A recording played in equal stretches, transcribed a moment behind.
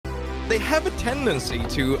they have a tendency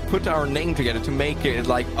to put our name together to make it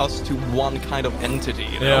like us to one kind of entity,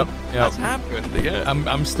 you know? Yeah. That's happened, yeah.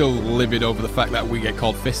 I'm still livid over the fact that we get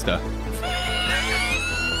called Fis'ter.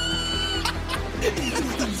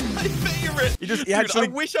 That's my favorite. Dude, I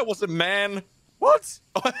wish I was a man. What?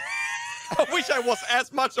 I wish I was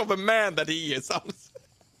as much of a man that he is.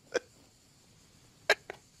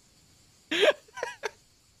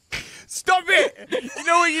 Stop it! You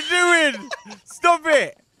know what you're doing! Stop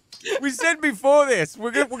it! We said before this,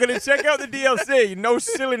 we're gonna check out the DLC. No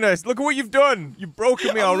silliness. Look at what you've done. You've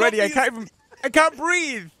broken me already. I can't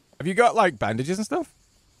breathe. Have you got like bandages and stuff?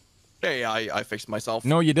 Hey, I fixed myself.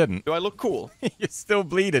 No, you didn't. Do I look cool? You're still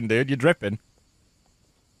bleeding, dude. You're dripping.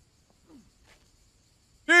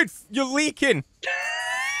 Dude, you're leaking.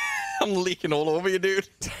 I'm leaking all over you, dude.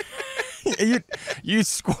 you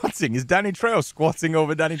squatting? Is Danny Trejo squatting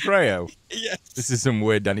over Danny Trejo? Yes. This is some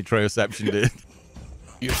weird Danny Trejoception, dude.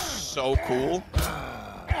 You're so cool.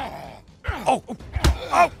 Oh!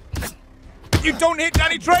 You don't hit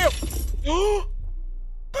Danny Trejo!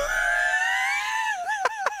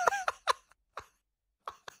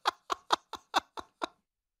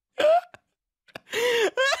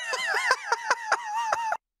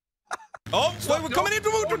 Oh, wait, we're coming in.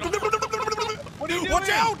 What are you doing?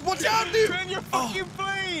 Watch out, dude. Turn your fucking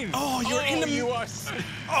plane. Oh, you're in the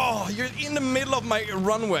you're in the middle of my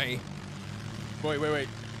runway. Wait.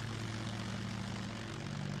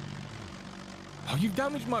 Oh, you've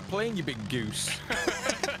damaged my plane, you big goose.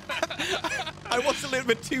 I was a little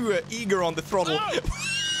bit too eager on the throttle. Oh!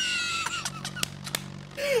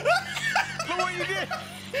 Look what you did.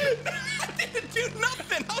 I didn't do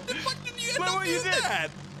nothing. How the fuck did you end up doing that?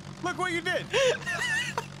 Look what you did.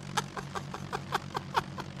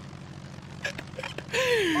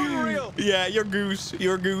 Unreal. Yeah, you're goose.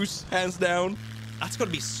 You're goose, hands down. That's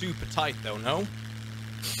gonna be super tight, though, no?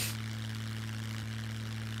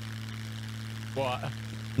 What?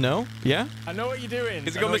 No? Yeah? I know what you're doing.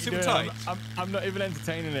 Is it gonna be super tight? I'm not even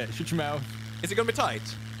entertaining it. Shut your mouth. Is it gonna be tight?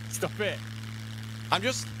 Stop it. I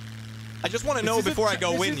just want to know before I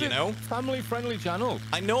go in, you know? Family-friendly channel.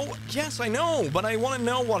 I know. Yes, I know. But I want to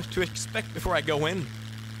know what to expect before I go in.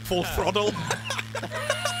 Full throttle.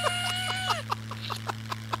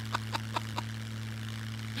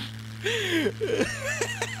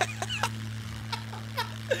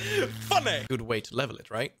 Funny. Good way to level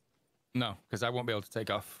it, right? No, because I won't be able to take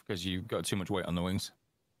off because you've got too much weight on the wings.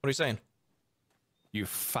 What are you saying? You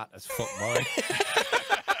fat as fuck, boy.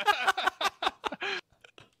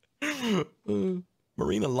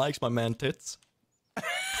 Marina likes my man tits.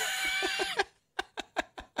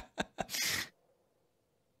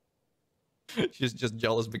 She's just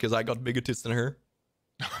jealous because I got bigger tits than her.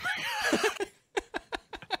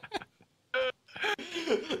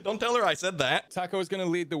 Don't tell her I said that. Taco's going to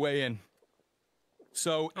lead the way in.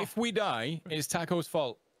 So if we die, it's Taco's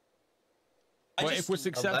fault. But if we're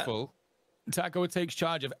successful, Taco takes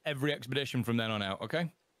charge of every expedition from then on out,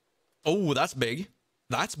 okay? Oh, that's big.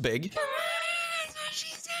 That's big.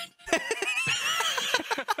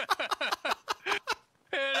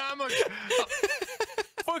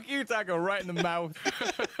 Fuck you, Taco, right in the mouth.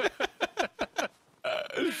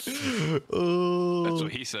 That's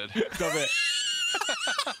what he said. Stop it.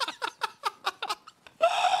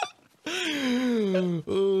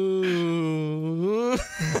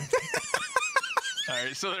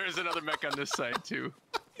 Alright, so there's another mech on this side too.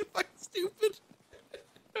 You're fucking stupid.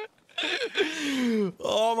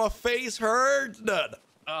 Oh, my face hurts, dude.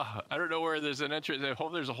 I don't know where there's an entrance. I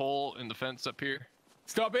hope there's a hole in the fence up here.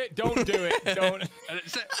 Stop it. Don't do it. Don't.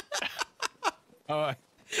 Oh,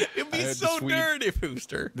 It'd be so dirty,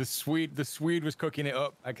 Fooster. The Swede was cooking it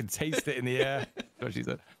up. I could taste it in the air. That's what she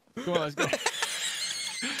said. Come on, let's go.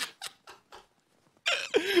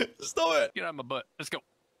 Stop it. Get out of my butt. Let's go.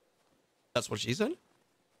 That's what she said?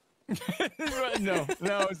 No,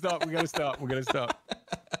 stop. We gotta stop. We gotta stop.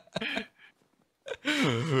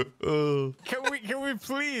 Can we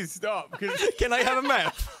please stop? Can I have a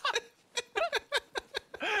map?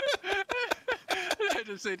 I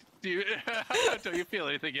just said, don't you feel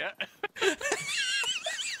anything yet?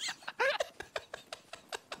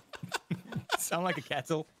 Sound like a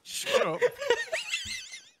kettle. Shut up.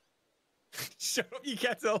 Shut up, you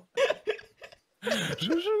kettle.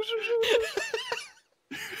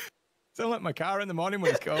 Sound like my car in the morning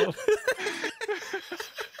when it's cold.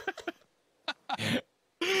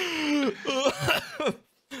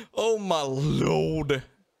 Oh my lord.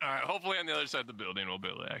 Alright, hopefully on the other side of the building we'll be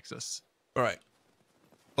able to access. Alright.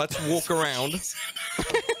 Let's walk around. No,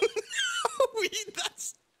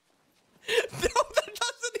 that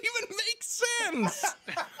doesn't even make sense.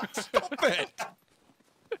 Stop it.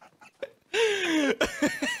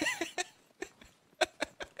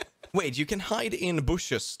 Wait, you can hide in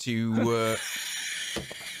bushes to...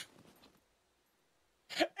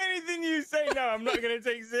 Anything you say now, I'm not going to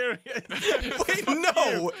take serious. Wait,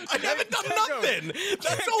 no! I haven't done nothing!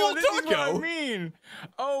 That's all This is what I Taco! mean.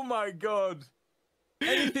 Oh my god.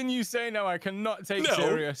 Anything you say now, I cannot take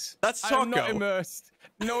serious. That's I'm not Taco. immersed.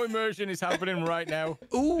 No immersion is happening right now.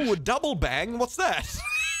 Ooh, double bang? What's that?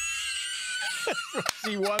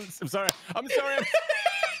 She wants. I'm sorry. I'm sorry.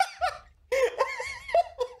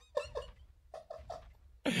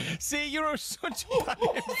 See, you're such a bad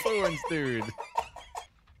influence, dude.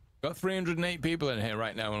 Got 308 people in here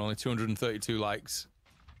right now and only 232 likes.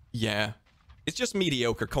 Yeah. It's just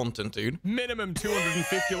mediocre content, dude. Minimum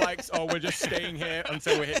 250 likes, or we're just staying here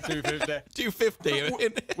until we hit 250.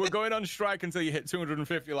 250. We're going on strike until you hit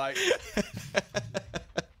 250 likes.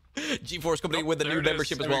 GeForce Company with the new there it is.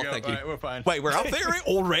 membership as There we well, go. thank you. Right, we're fine. Wait, we're up there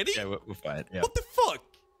already? Yeah, we're fine. Yeah. What the fuck?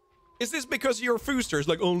 Is this because you're Fooster? It's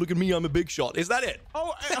like, oh, look at me, I'm a big shot. Is that it?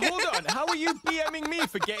 Oh, hold on. How are you BMing me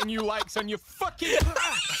for getting you likes on your fucking...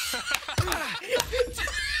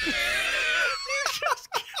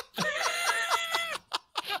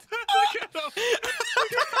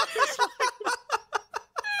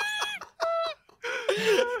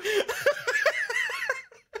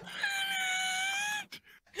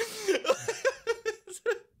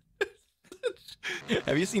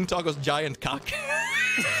 Have you seen Taco's giant cock?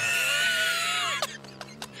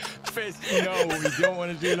 Fisk, no, we don't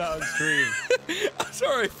want to do that on stream. I'm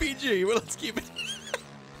sorry, PG. Well, let's keep it.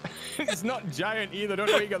 It's not giant either. Don't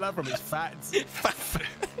know where you got that from. It's fat.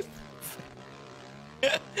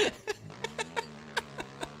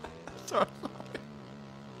 Sorry.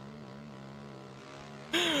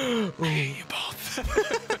 Hey, you both.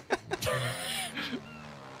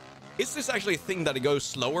 Is this actually a thing that it goes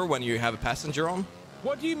slower when you have a passenger on?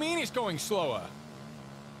 What do you mean it's going slower?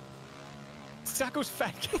 Taco's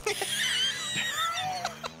fat.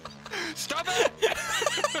 Stop it!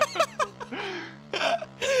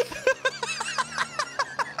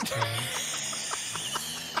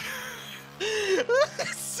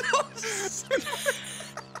 So stupid.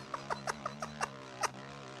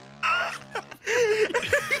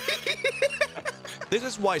 This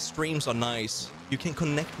is why streams are nice. You can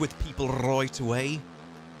connect with people right away.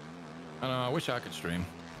 I know, I wish I could stream.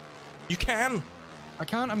 You can. I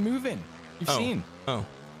can't, I'm moving. You've seen. Oh.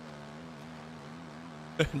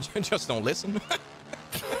 Just don't listen.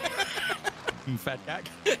 Fat cack.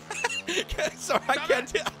 Sorry, I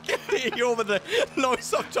can't hear you over the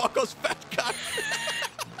noise of Taco's fat cock.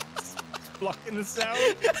 Blocking the sound.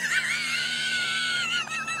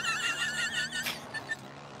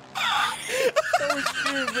 So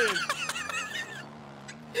stupid.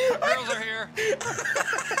 Girls are here.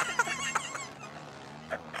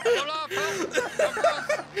 Hold up, help.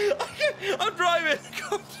 I'm driving.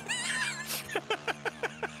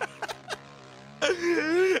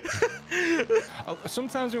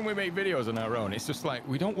 Sometimes when we make videos on our own, it's just like,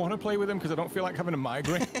 we don't want to play with them because I don't feel like having a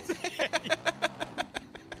migraine.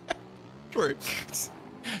 True.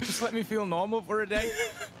 Just let me feel normal for a day.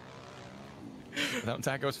 Without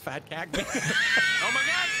Taco's fat cack. Oh my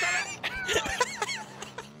God, stop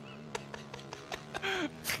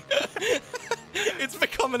it! It's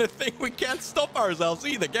becoming a thing. We can't stop ourselves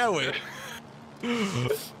either, can we?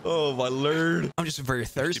 Oh my lord. I'm just very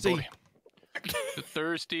thirsty. Boy. The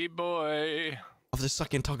thirsty boy. Of the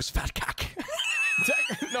sucking Taco's fat cock.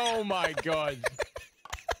 Oh my god.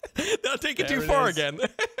 Did I take it There too it far is. again?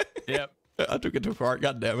 Yep. I took it too far.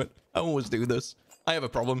 God damn it. I always do this. I have a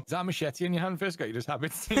problem. Is that a machete in your hand, Fisk? Or you just happy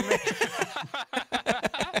to see me?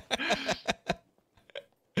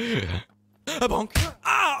 A bonk.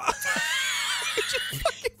 Ah! You just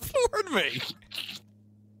fucking floored me.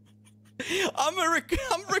 I'm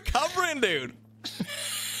recovering, dude.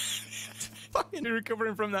 Fucking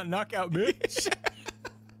recovering from that knockout, bitch.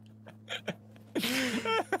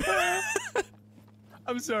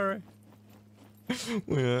 I'm sorry.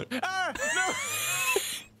 Yeah. Ah, no.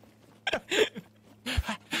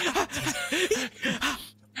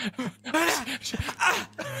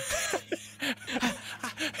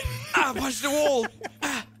 Punch the wall.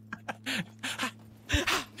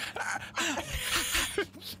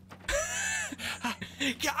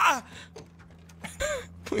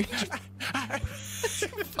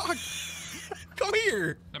 Fuck. Come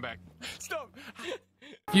here. I'm back. Stop.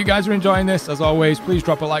 If you guys are enjoying this, as always, please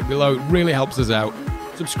drop a like below. It really helps us out.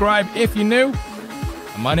 Subscribe if you're new.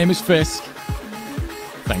 And my name is Fisk.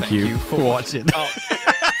 Thank you for watching.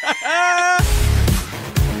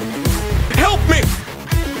 Help me!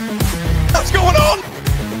 What's going on?